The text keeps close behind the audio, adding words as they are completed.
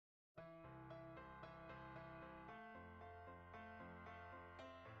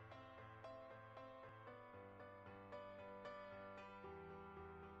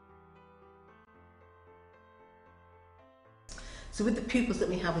So with the pupils that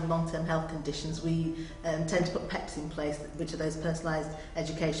we have with long-term health conditions, we tend to put PEPs in place, which are those personalised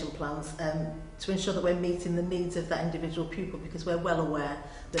education plans, to ensure that we're meeting the needs of that individual pupil, because we're well aware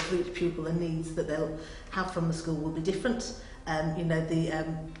that for each pupil the needs that they'll have from the school will be different. You know,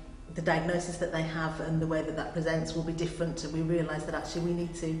 the diagnosis that they have and the way that that presents will be different, and we realise that actually we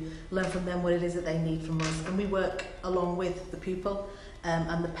need to learn from them what it is that they need from us, and we work along with the pupil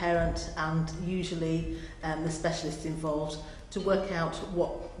and the parent and usually the specialists involved to work out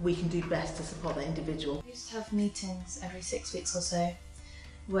what we can do best to support that individual. We used to have meetings every 6 weeks or so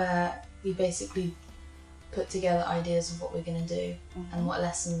where we basically put together ideas of what we're going to do and what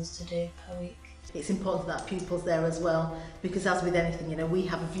lessons to do per week. It's important that pupil's there as well, because as with anything, you know, we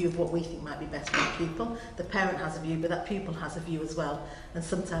have a view of what we think might be best for the pupil. The parent has a view, but that pupil has a view as well. And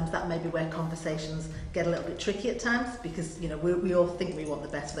sometimes that may be where conversations get a little bit tricky at times, because, you know, we all think we want the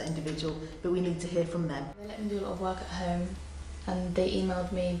best for that individual, but we need to hear from them. They let me do a lot of work at home, and they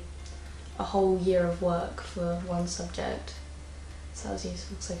emailed me a whole year of work for one subject. So that was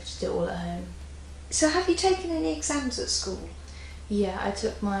useful, because I could just do it all at home. So have you taken any exams at school? Yeah, I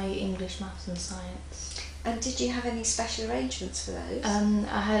took my English, Maths and Science. And did you have any special arrangements for those?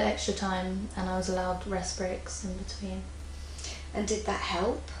 I had extra time and I was allowed rest breaks in between. And did that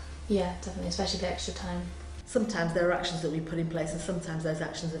help? Yeah, definitely, especially the extra time. Sometimes there are actions that we put in place, and sometimes those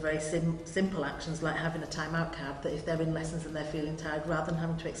actions are very simple actions, like having a time-out card, that if they're in lessons and they're feeling tired, rather than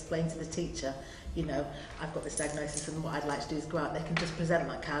having to explain to the teacher, you know, I've got this diagnosis and what I'd like to do is go out, they can just present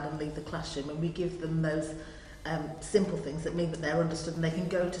that card and leave the classroom, and we give them those simple things that mean that they're understood and they can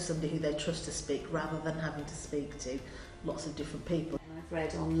go to somebody who they trust to speak, rather than having to speak to lots of different people. I've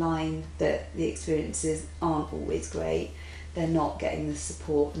read online that the experiences aren't always great. They're not getting the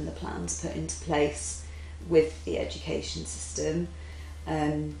support and the plans put into place with the education system.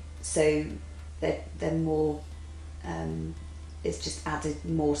 So they're more, it's just added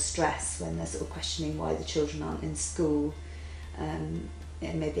more stress when they're sort of questioning why the children aren't in school.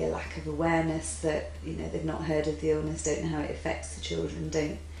 It may be a lack of awareness that, you know, they've not heard of the illness, don't know how it affects the children,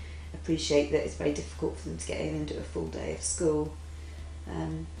 don't appreciate that it's very difficult for them to get in and do a full day of school.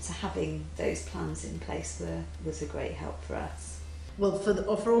 So having those plans in place was a great help for us. Well,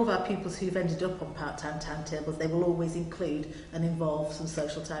 for all of our pupils who've ended up on part-time timetables, they will always include and involve some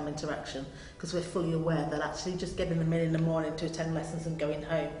social time interaction, because we're fully aware that actually just getting them in the morning to attend lessons and going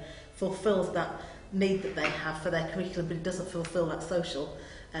home fulfills that need that they have for their curriculum, but it doesn't fulfil that social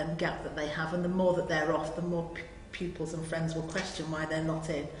gap that they have, and the more that they're off, the more pupils and friends will question why they're not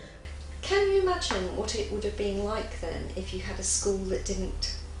in. Can you imagine what it would have been like then if you had a school that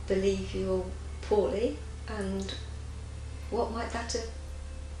didn't believe you were poorly, and what might that have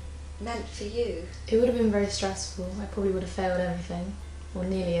meant for you? It would have been very stressful. I probably would have failed everything, or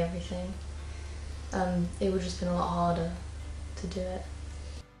nearly everything. It would have just been a lot harder to do it.